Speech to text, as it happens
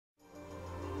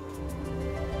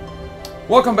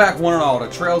Welcome back, one and all, to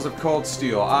Trails of Cold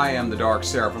Steel. I am the Dark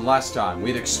Seraph, and last time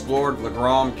we'd explored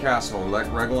Legram Castle,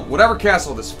 whatever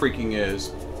castle this freaking is,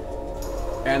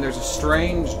 and there's a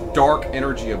strange, dark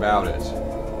energy about it.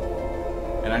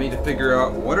 And I need to figure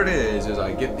out what it is as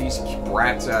I get these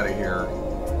brats out of here.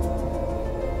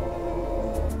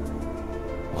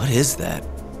 What is that?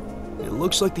 It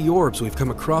looks like the orbs we've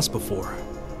come across before,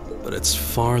 but it's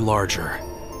far larger.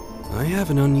 I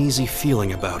have an uneasy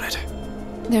feeling about it.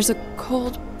 There's a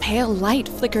cold, pale light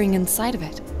flickering inside of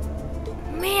it.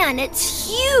 Man, it's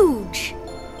huge!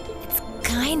 It's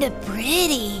kinda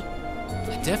pretty.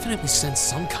 I definitely sense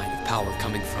some kind of power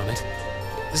coming from it.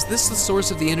 Is this the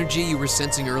source of the energy you were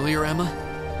sensing earlier, Emma?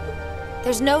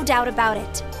 There's no doubt about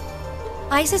it.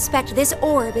 I suspect this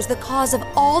orb is the cause of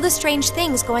all the strange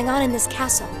things going on in this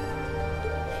castle.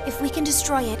 If we can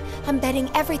destroy it, I'm betting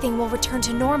everything will return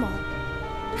to normal.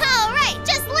 All right,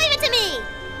 just leave it to me!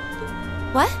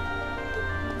 What?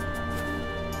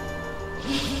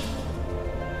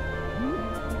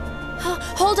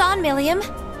 Hold on, Milliam.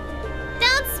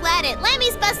 Don't sweat it.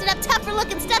 Lemmy's busted up tougher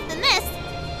looking stuff than this.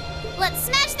 Let's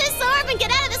snatch this orb and get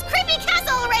out of this creepy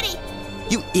castle already!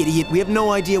 You idiot, we have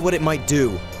no idea what it might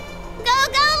do. Go,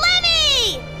 go,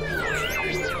 Lemmy!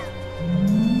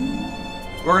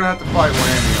 We're gonna have to fight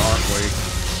Lemmy, aren't we?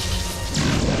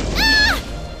 Ah!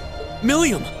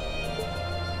 Milliam!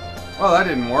 Well, that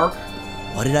didn't work.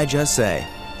 What did I just say?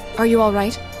 Are you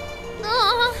alright?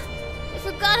 Oh, I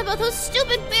forgot about those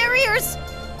stupid barriers.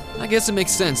 I guess it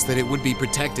makes sense that it would be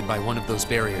protected by one of those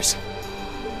barriers.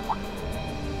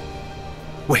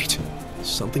 Wait,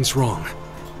 something's wrong.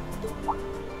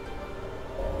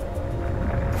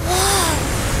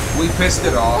 We pissed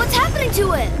it off. What's happening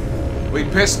to it? We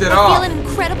pissed it I off. feel an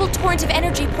incredible torrent of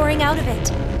energy pouring out of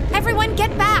it. Everyone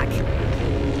get back!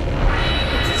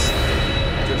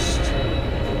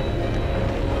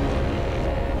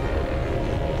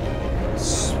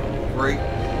 Right.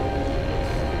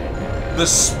 The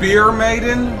Spear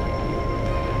Maiden?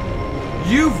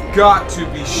 You've got to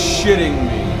be shitting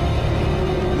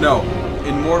me. No.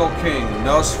 Immortal King,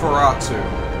 Nosferatu.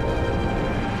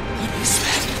 What is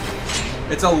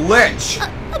that? It's a lich!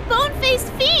 A bone-faced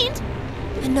fiend?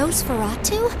 A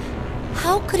Nosferatu?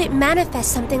 How could it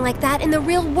manifest something like that in the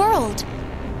real world?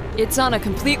 It's on a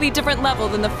completely different level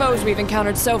than the foes we've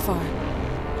encountered so far.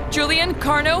 Julian,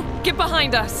 Carno, get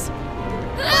behind us!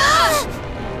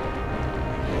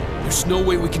 There's no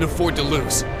way we can afford to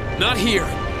lose. Not here.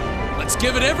 Let's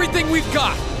give it everything we've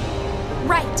got.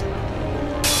 Right.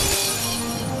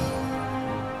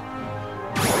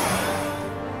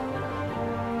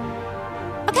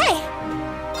 Okay.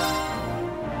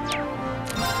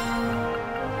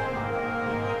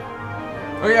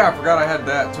 Oh yeah, I forgot I had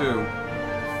that too.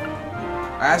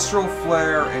 Astral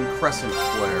Flare and Crescent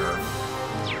Flare.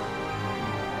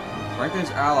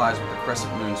 Strengthens allies with the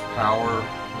Crescent Moon's power.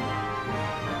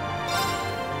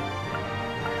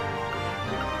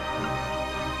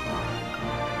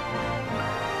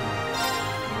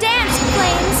 Dance,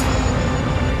 flames!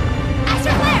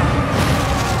 Astral flare!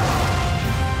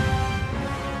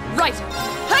 Right!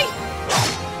 Hey!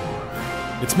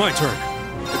 It's my turn.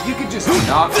 If you could just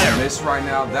not miss right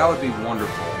now, that would be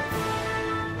wonderful.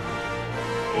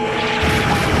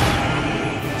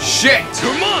 Shit!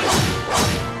 Come on!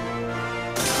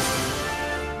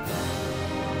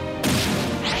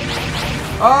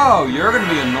 Oh, you're gonna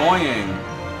be annoying.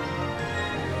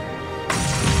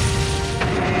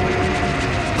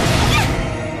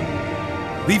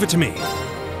 Leave it to me.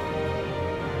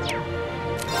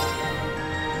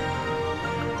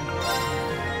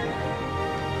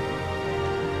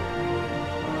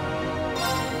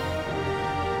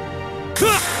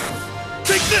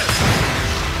 Take this!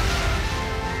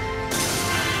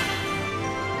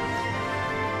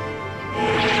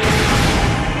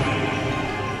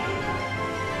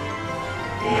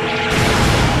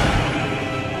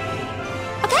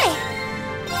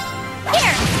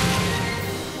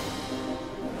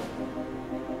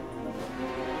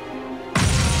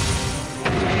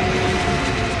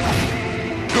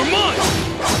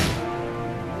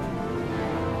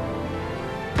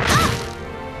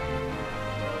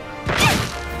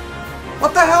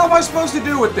 What the hell am I supposed to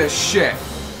do with this shit?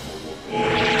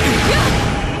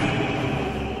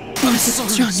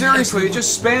 Seriously, it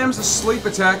just spams the sleep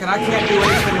attack and I can't do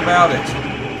anything about it.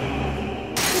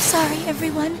 I'm sorry,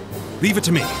 everyone. Leave it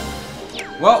to me.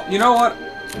 Well, you know what?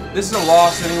 This is a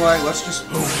loss anyway. Let's just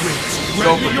go for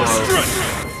broke.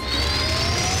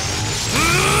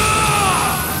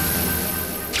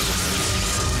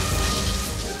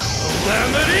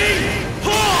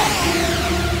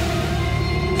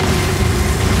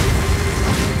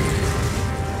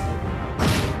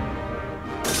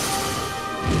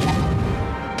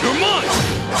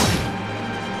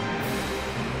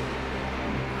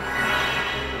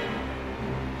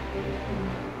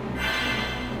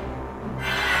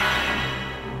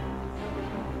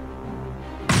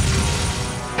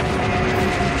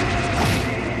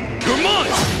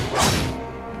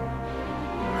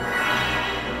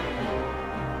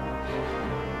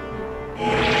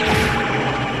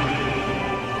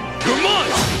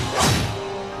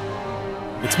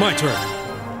 It's my turn.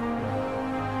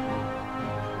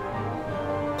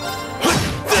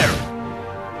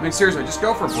 I mean, seriously, just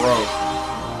go for broke.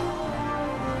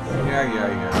 Yeah.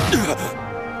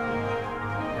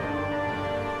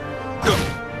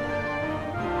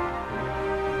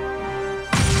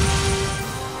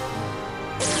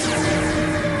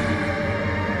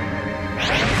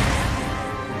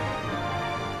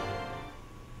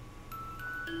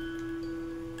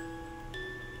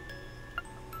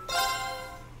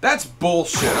 That's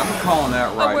bullshit. I'm calling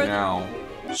that right now.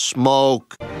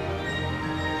 Smoke.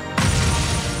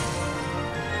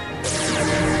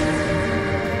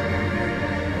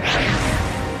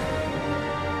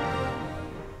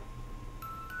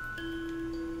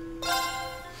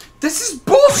 This is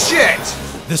bullshit!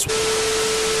 This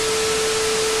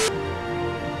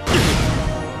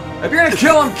If you're gonna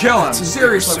kill him, kill him.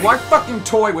 Seriously, why fucking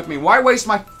toy with me? Why waste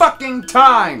my fucking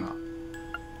time?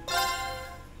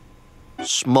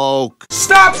 Smoke.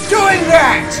 Stop doing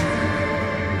that!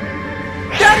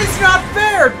 That is not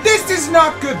fair! This is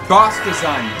not good boss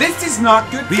design. This is not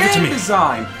good game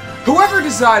design. Whoever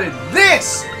decided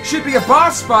this should be a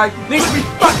boss fight needs to be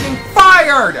fucking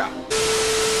fired!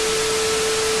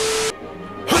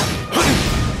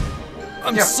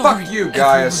 I'm Yeah, sorry, fuck you,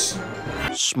 Gaius.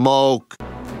 Smoke.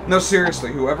 No,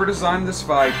 seriously, whoever designed this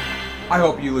fight, I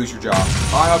hope you lose your job.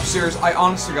 I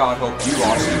honest to God hope you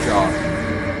lost your job.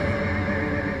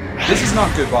 This is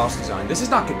not good boss design. This is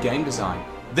not good game design.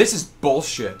 This is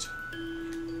bullshit.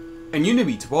 And you need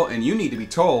to be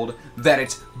told that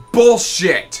it's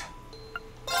bullshit.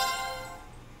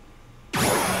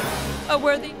 A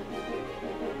worthy.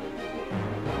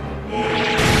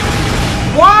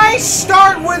 Why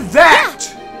start with that?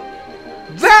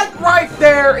 That right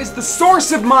there is the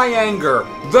source of my anger.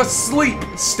 The sleep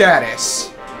status.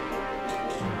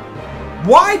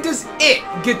 Why does it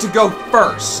get to go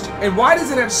first? And why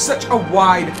does it have such a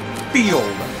wide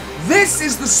field? This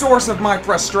is the source of my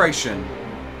frustration.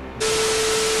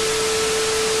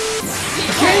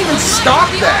 You can't even stop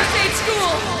that.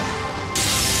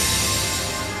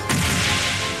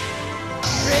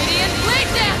 Radiant Blade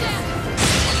Dance!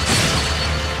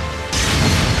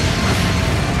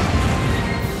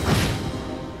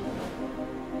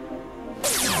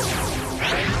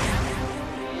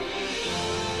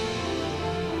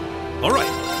 All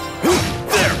right.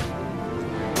 There.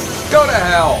 Go to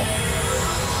hell.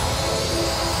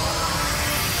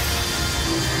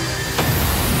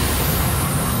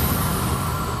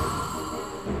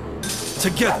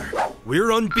 Together,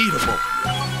 we're unbeatable.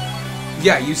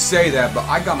 Yeah, you say that, but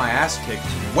I got my ass kicked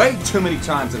way too many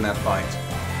times in that fight.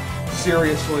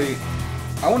 Seriously,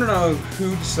 I want to know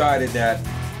who decided that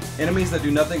enemies that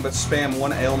do nothing but spam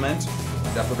one ailment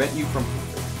that prevent you from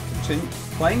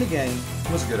playing the game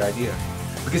was a good idea.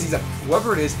 Because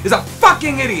whoever it is a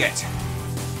fucking idiot!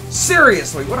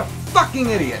 Seriously, what a fucking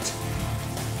idiot!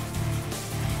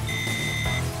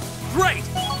 Great!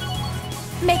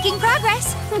 Making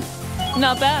progress.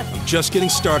 Not bad. Just getting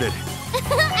started.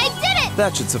 I did it!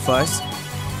 That should suffice.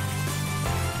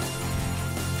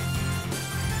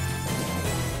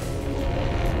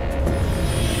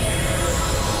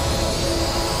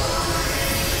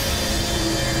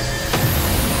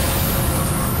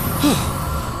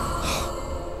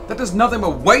 That does nothing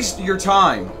but waste your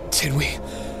time. Did we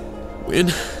win?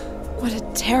 What a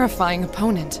terrifying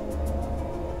opponent.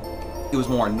 It was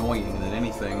more annoying than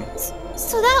anything.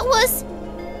 So that was...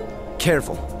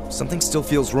 Careful. Something still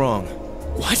feels wrong.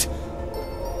 What?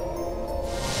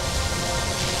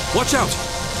 Watch out!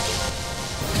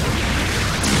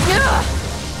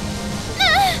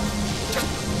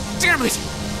 Damn it!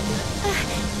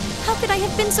 How could I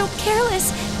have been so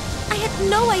careless? I had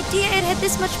no idea it had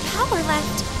this much power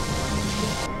left.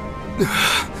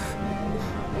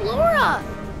 Laura!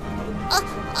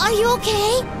 Are you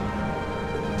okay?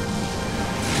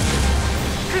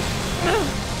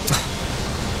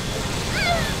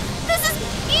 This is...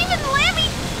 even Lammy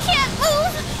can't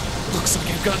move! Looks like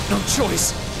I've got no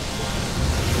choice.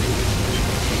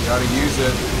 You gotta use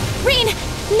it. Reen,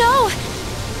 no!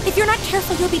 If you're not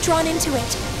careful, you'll be drawn into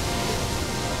it.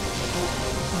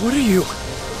 What are you?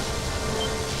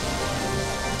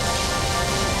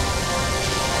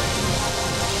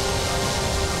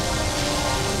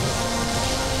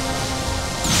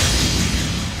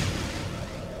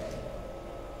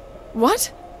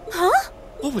 What? Huh?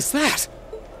 What was that?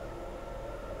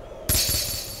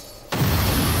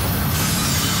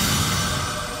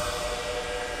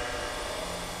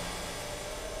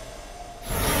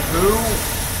 Who?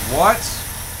 What?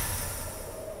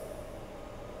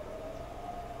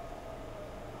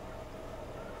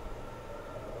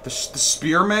 The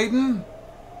Spear Maiden?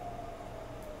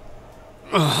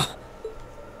 Ugh.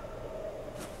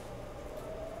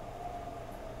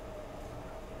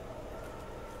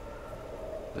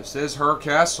 This is her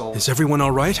castle. Is everyone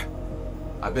all right?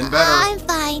 I've been better. I'm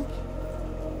fine.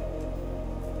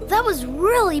 That was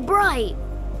really bright.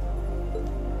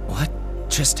 What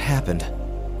just happened?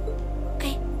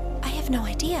 I have no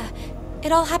idea.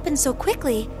 It all happened so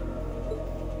quickly.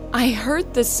 I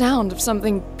heard the sound of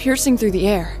something piercing through the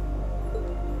air.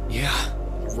 Yeah,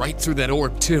 right through that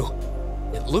orb, too.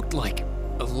 It looked like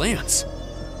a lance.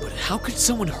 But how could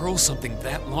someone hurl something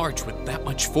that large with that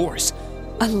much force?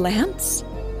 A lance?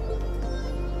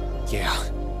 Yeah,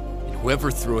 and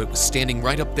whoever threw it was standing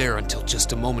right up there until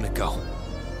just a moment ago.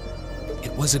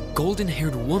 It was a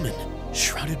golden-haired woman,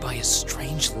 shrouded by a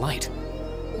strange light.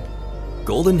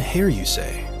 Golden hair, you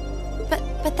say?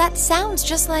 But that sounds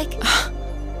just like...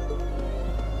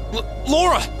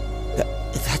 Laura!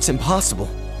 That's impossible.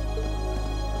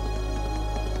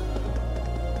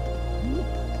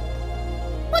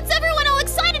 What's everyone all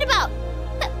excited about?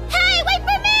 Hey, wait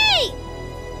for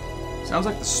me! Sounds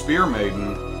like the Spear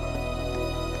Maiden.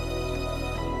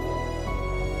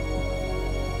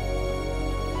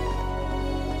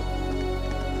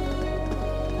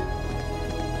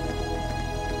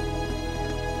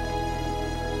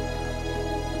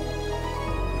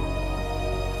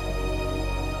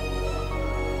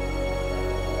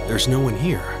 There's no one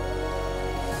here.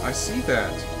 I see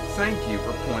that. Thank you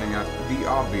for pointing out the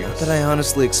obvious. Not that I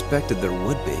honestly expected there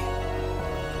would be.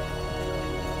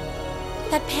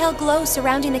 That pale glow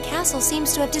surrounding the castle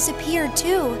seems to have disappeared,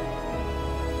 too.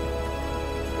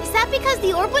 Is that because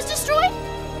the orb was destroyed?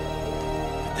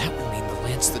 That would mean the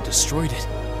lance that destroyed it.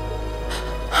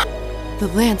 The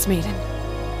Lance Maiden.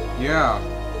 Yeah.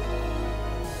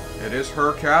 It is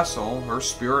her castle. Her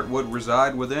spirit would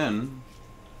reside within.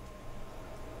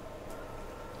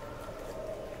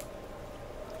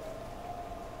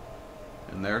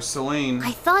 And there's Celine.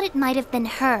 I thought it might have been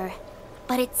her,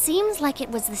 but it seems like it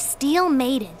was the Steel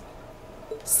Maiden.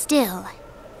 Still,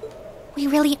 we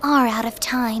really are out of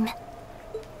time.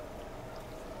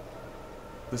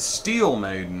 The Steel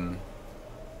Maiden.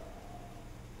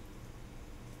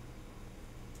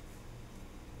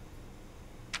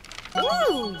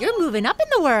 Ooh, you're moving up in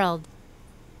the world.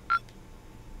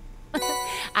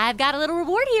 I've got a little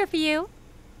reward here for you.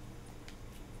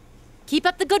 Keep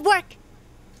up the good work.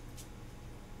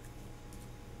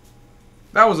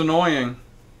 That was annoying.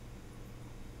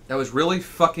 That was really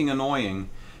fucking annoying.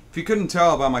 If you couldn't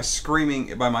tell by my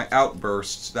screaming, by my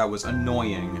outbursts, that was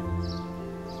annoying.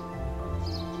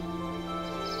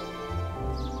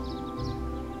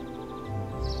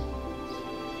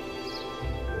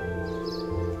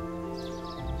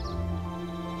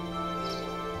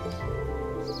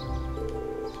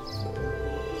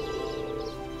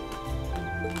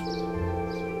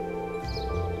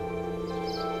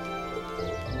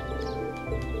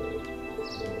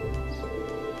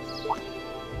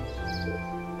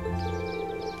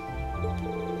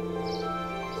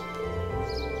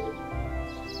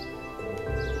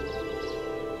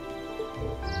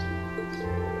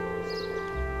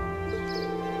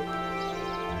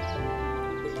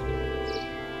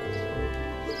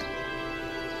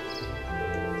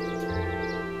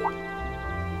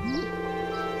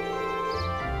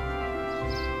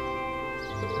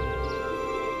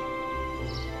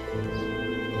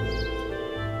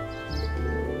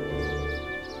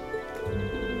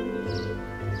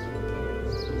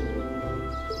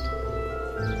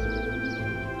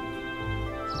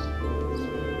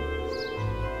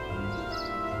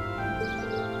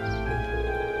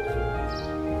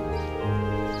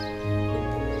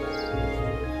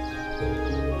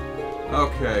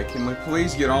 Okay, can we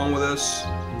please get on with this?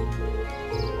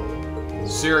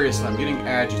 Seriously, I'm getting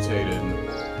agitated.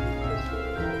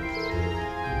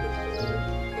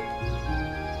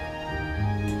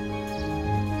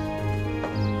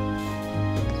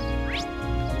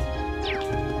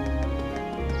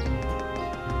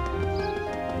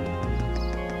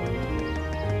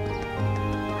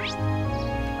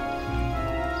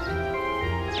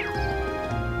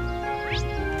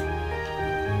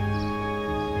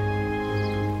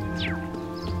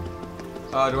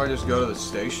 Do I just go to the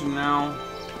station now?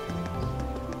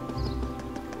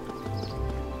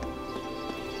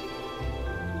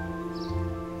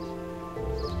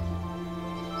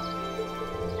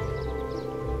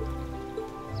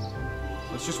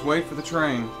 Let's just wait for the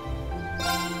train.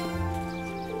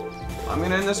 I'm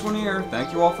gonna end this one here.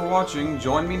 Thank you all for watching.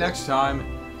 Join me next time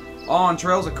on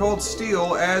Trails of Cold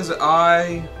Steel as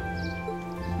I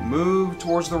move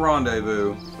towards the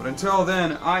rendezvous. But until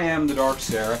then, I am the Dark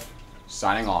Seraph,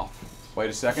 signing off. Wait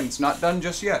a second, it's not done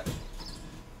just yet.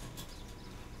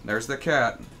 There's the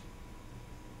cat.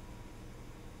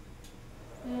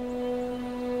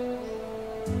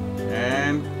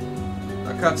 And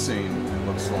a cutscene, it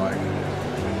looks like.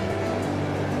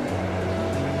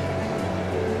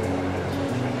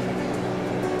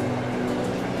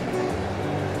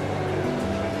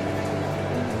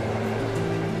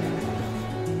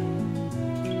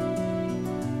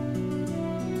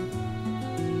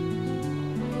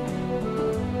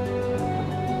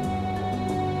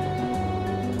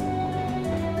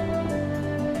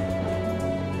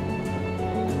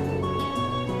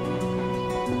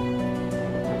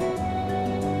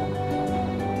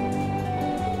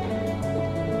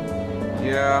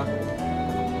 Yeah.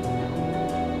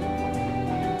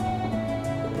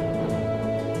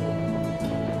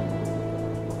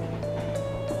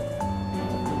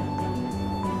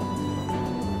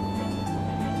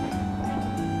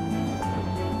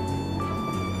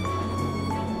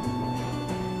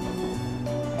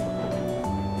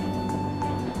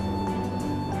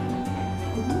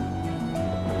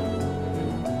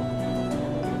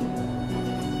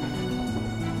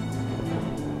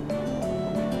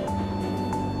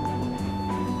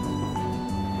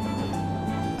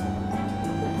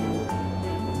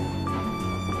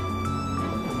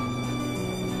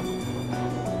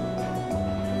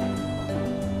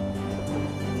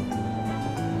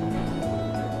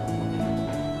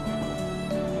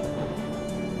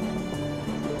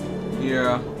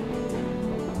 Yeah.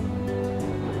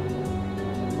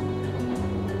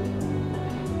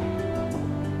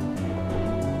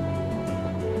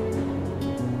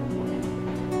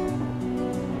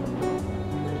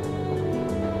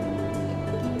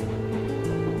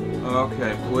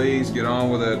 Okay, please get on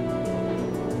with it.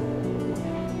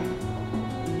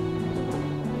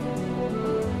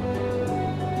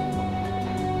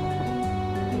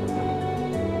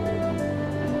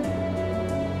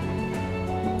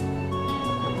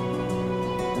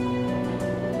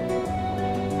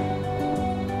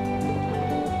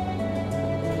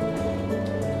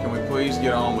 Can we please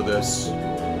get on with this?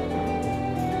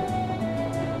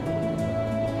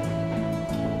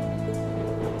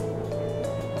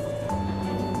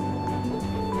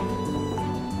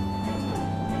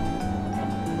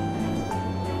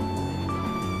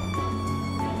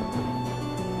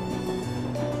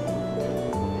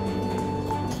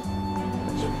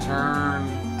 Turn.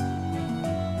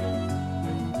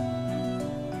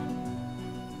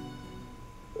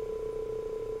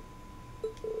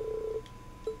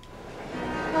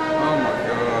 Oh my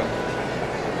god.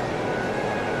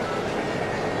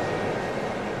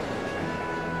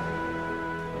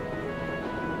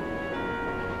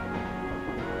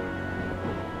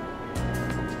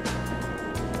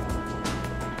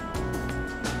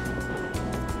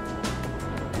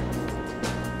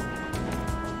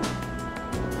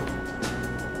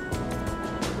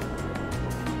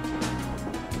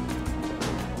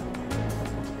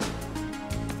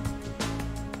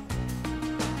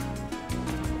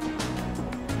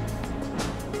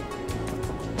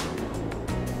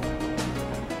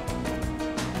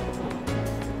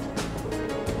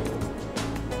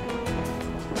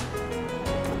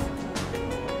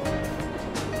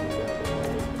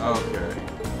 Okay.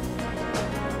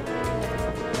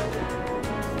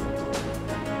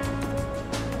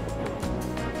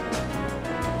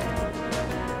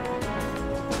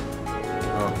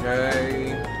 Okay.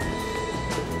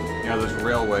 Yeah, those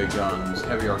railway guns,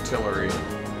 heavy artillery.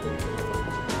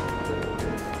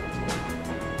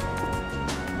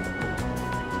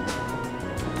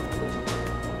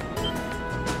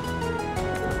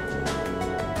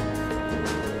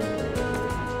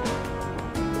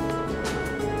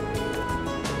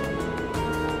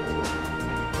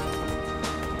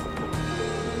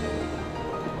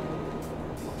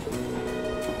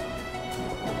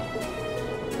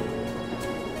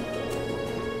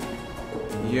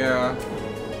 Yeah.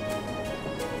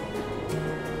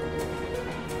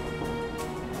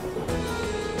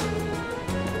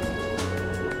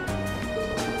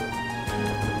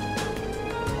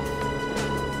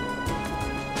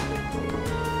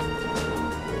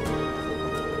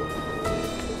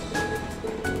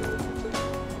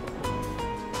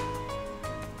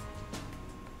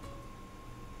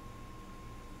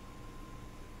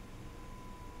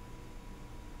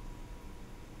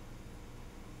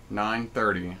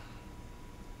 $9:30.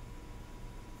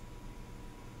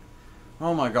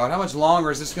 Oh my god, how much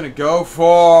longer is this gonna go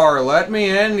for? Let me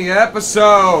end the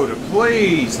episode,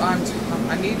 please. I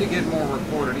need to get more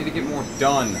recorded. I need to get more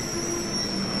done.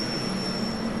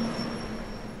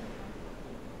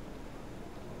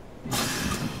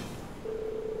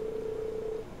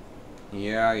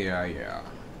 Yeah.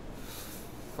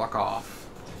 Fuck off.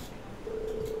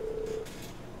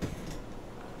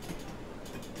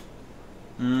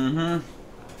 Mm-hmm.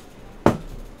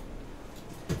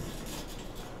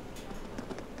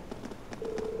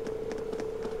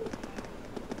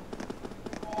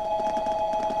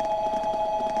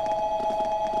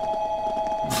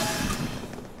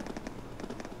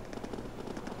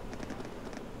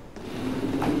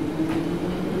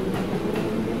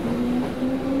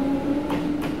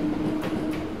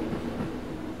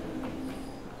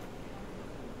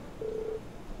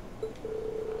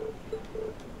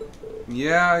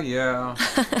 Yeah.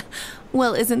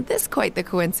 Well, isn't this quite the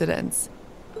coincidence?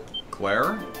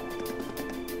 Claire?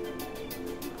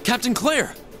 Captain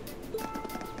Claire!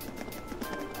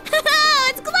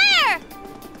 It's Claire!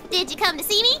 Did you come to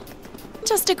see me?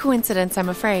 Just a coincidence, I'm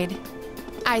afraid.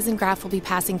 Eisengraf will be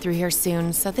passing through here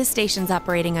soon, so this station's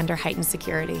operating under heightened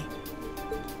security.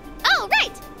 Oh,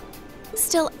 right!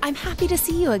 Still, I'm happy to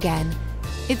see you again.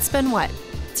 It's been what,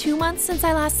 2 months since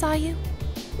I last saw you?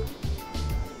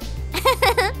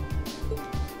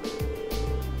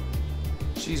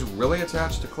 She's really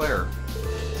attached to Claire.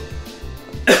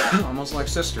 Almost like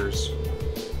sisters.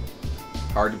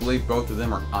 Hard to believe both of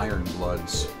them are Iron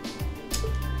Bloods.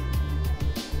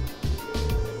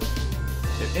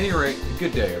 At any rate,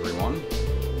 good day, everyone.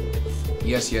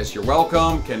 Yes, you're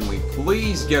welcome. Can we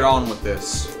please get on with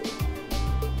this?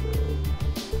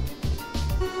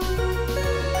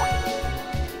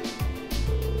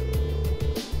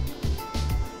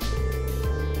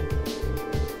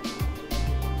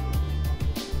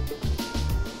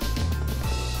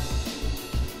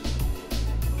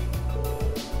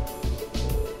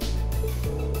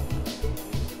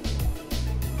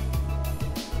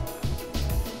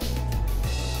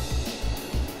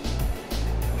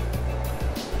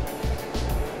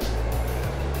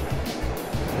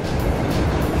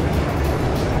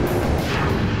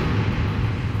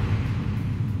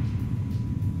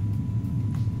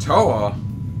 Toa?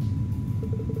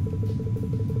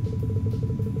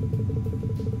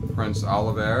 Prince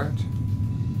Olivert?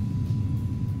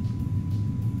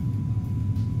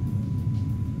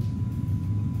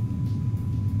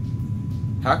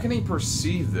 How can he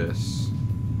perceive this?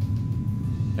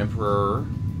 Emperor?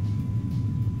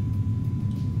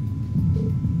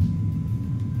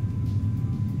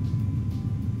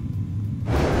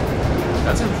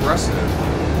 That's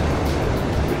impressive.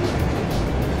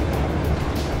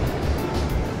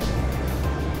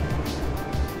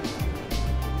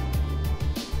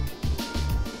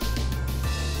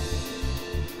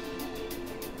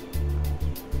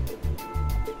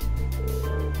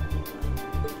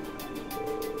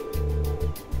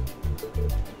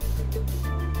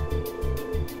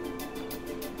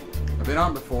 I've been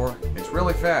on before. It's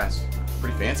really fast.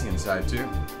 Pretty fancy inside, too.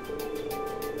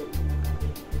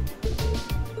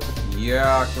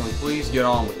 Yeah, can we please get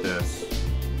on with this?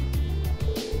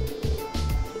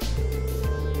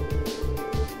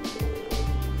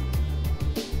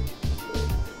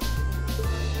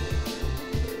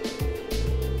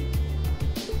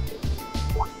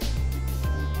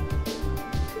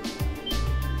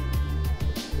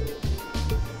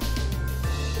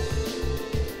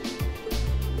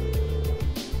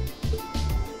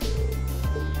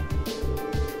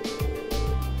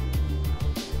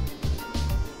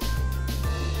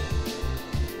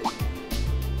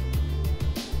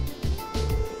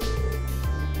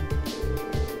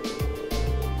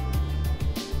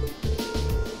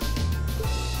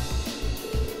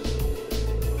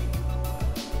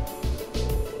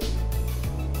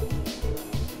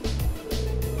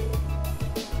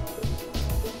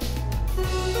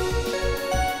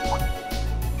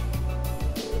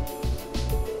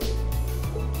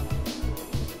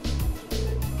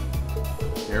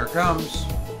 Here it comes.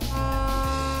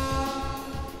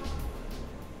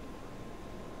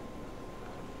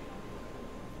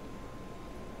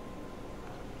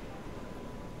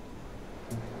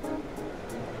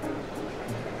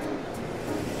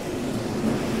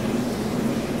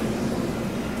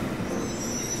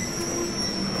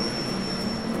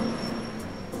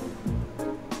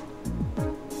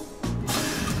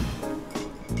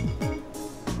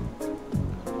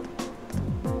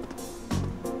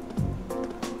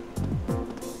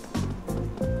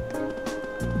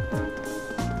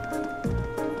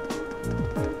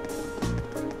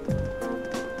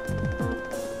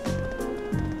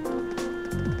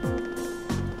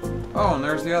 Oh, and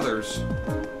there's the others.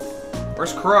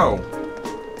 Where's Crow?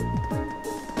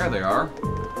 There they are.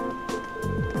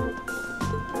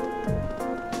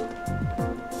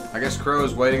 I guess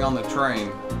Crow's waiting on the train.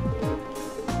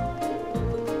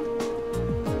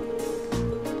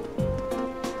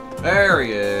 There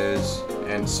he is.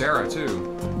 And Sarah,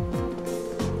 too.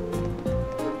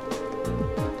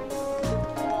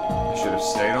 I should have have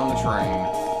stayed on the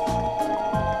train.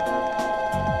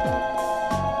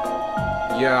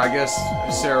 Yeah, I guess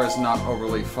Sarah's not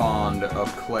overly fond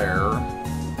of Claire.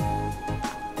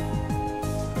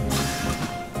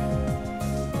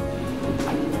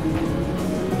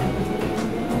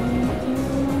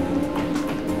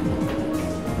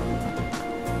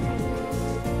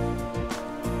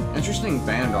 Interesting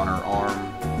band on her arm.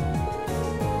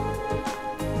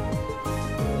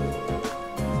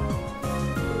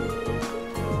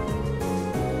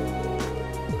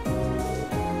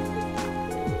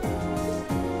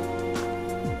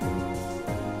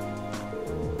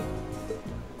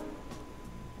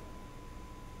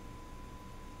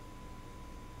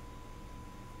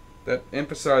 That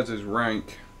emphasizes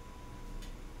rank.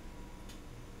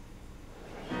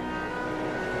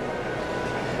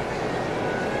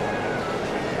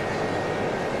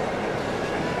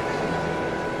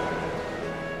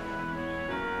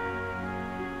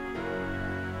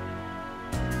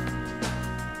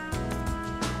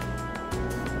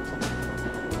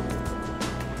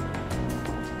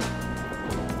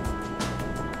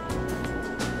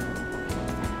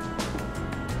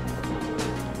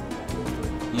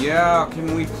 Yeah,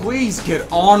 can we please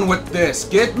get on with this?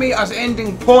 Get me an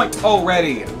ending point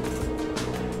already!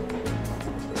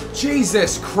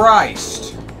 Jesus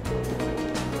Christ!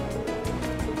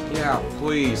 Yeah,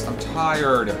 please, I'm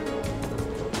tired.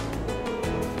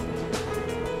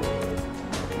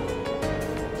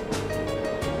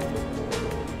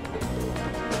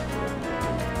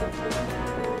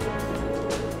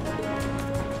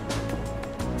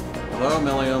 Hello,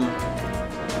 Milliam.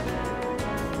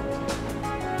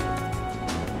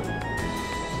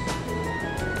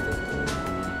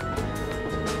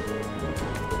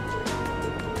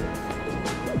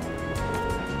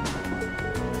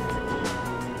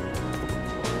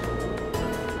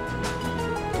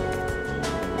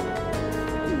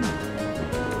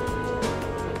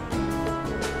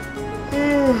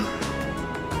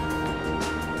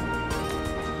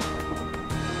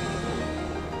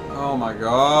 Oh my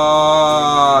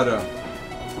god!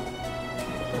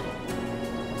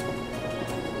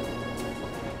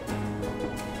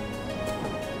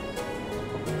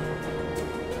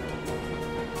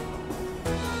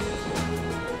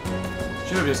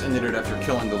 Should have just ended it after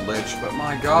killing the Lich, but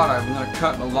my god, I'm gonna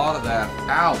cut a lot of that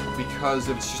out because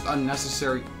it's just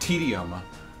unnecessary tedium.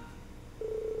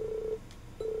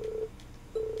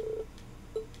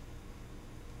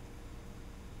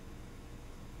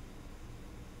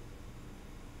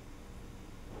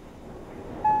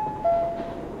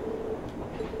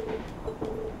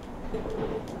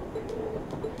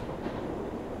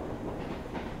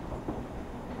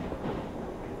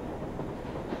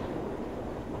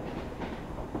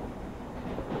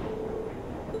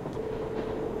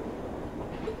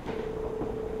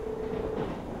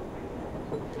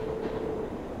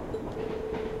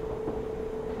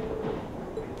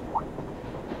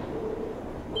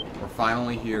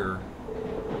 Finally here.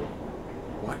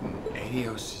 What in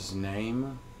Adios'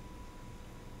 name?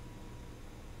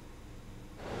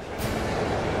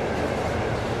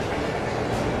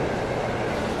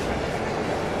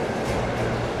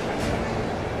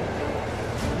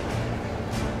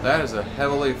 That is a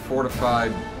heavily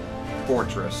fortified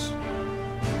fortress.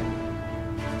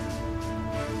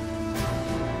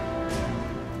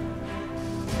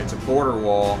 It's a border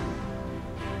wall.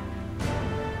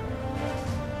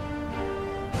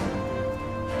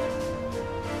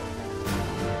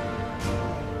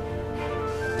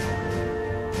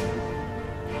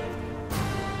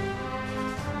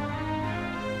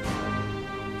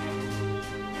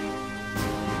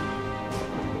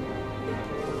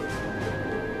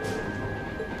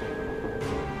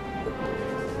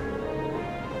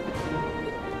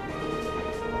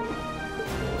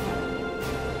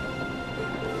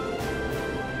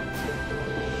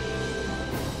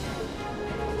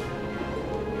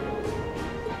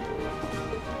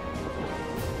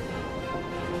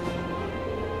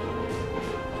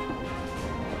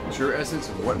 True essence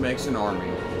of what makes an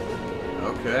army.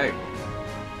 Okay.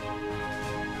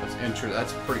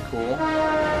 That's pretty cool.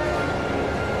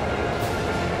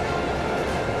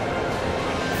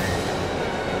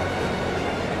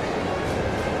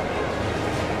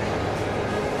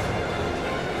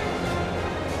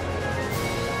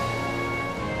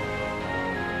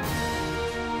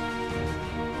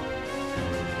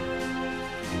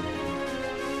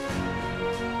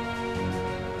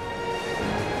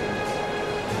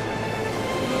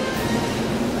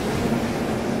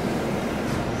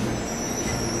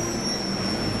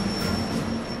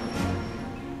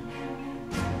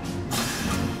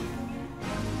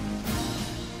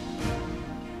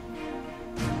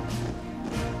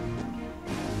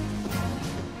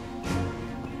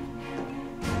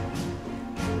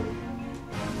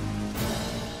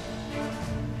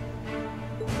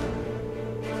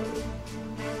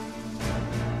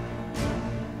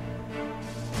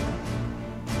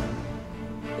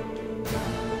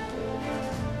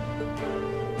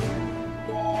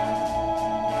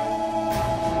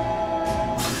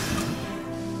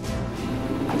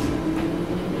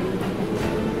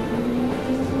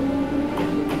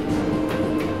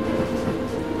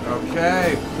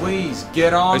 Just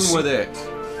get on with it.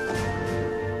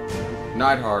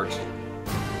 Neidhart.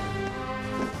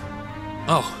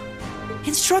 Oh.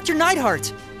 Instructor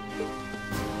Neidhart!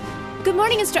 Good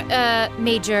morning,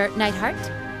 Major Neidhart.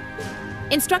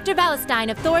 Instructor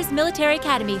Valestein of Thor's Military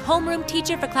Academy, homeroom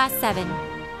teacher for Class 7.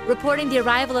 Reporting the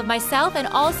arrival of myself and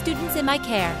all students in my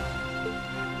care.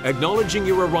 Acknowledging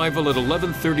your arrival at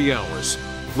 11:30 hours.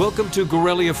 Welcome to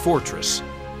Gorelia Fortress.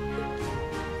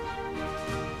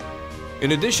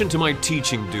 In addition to my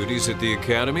teaching duties at the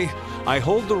Academy, I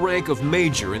hold the rank of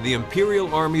Major in the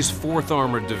Imperial Army's 4th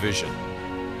Armored Division.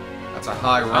 That's a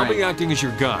high rank. I'll be acting as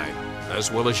your guide,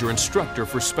 as well as your instructor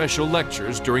for special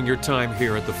lectures during your time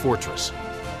here at the fortress.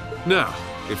 Now,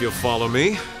 if you'll follow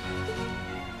me...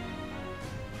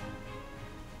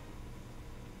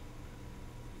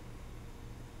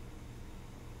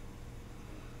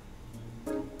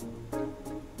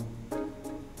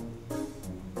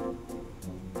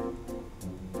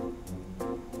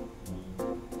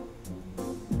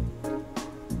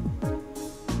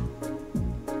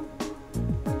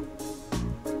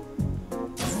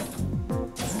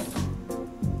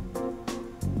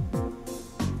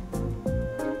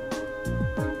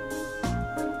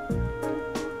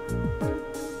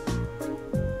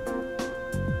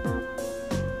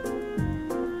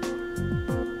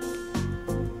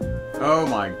 Oh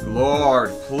my lord,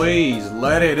 please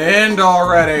let it end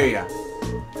already! In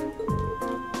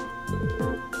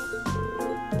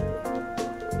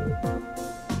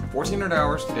 1400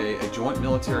 hours today, a joint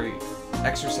military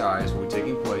exercise will be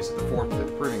taking place at the fort at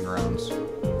the proving grounds.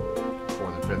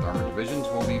 4th and 5th Armored Divisions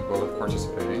will be both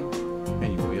participating,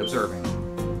 and you will be observing.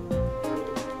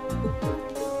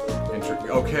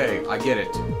 Okay, I get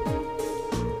it.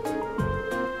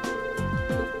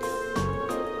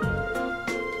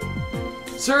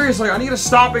 Seriously, I need a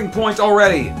stopping point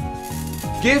already!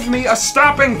 Give me a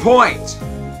stopping point!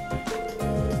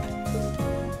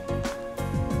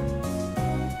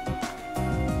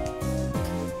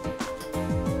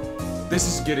 This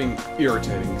is getting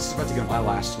irritating. This is about to get on my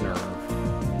last nerve.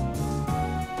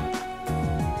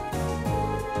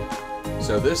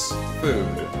 So this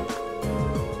food...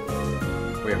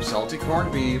 We have salty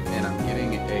corned beef, and I'm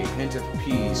getting a hint of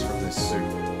peas from this soup.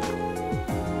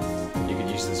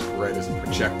 This bread as a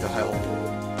projectile.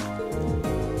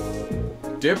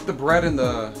 Dip the bread in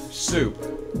the soup.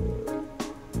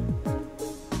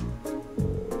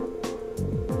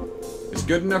 It's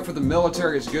good enough for the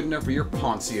military, it's good enough for your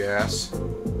poncy ass.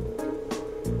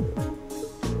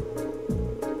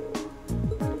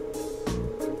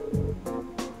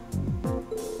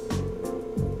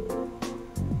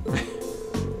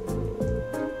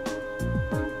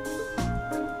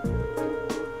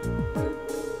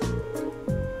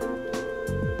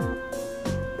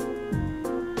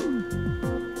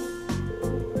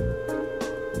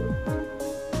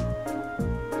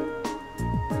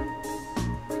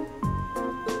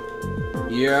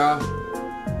 Yeah,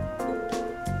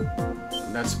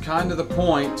 that's kind of the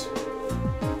point.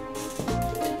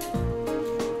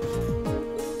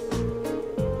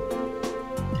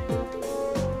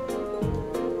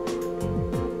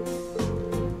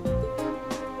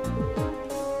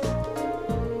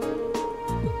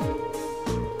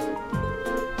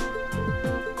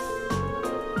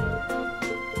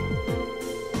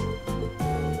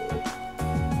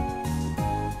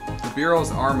 The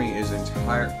Bureau's army is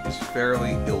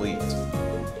fairly elite.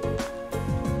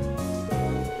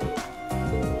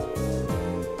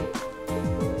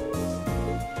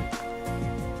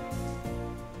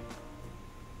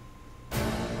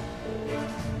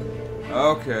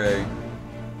 Okay.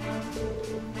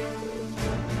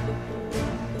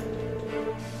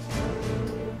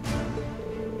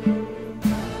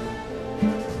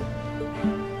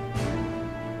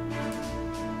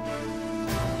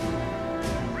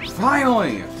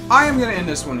 Finally! I am going to end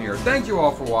this one here. Thank you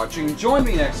all for watching. Join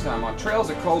me next time on Trails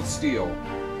of Cold Steel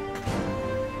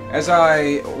as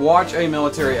I watch a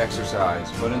military exercise.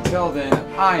 But until then,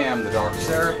 I am the Dark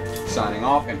Seraph, signing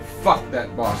off, and fuck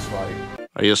that boss fight.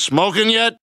 Are you smoking yet?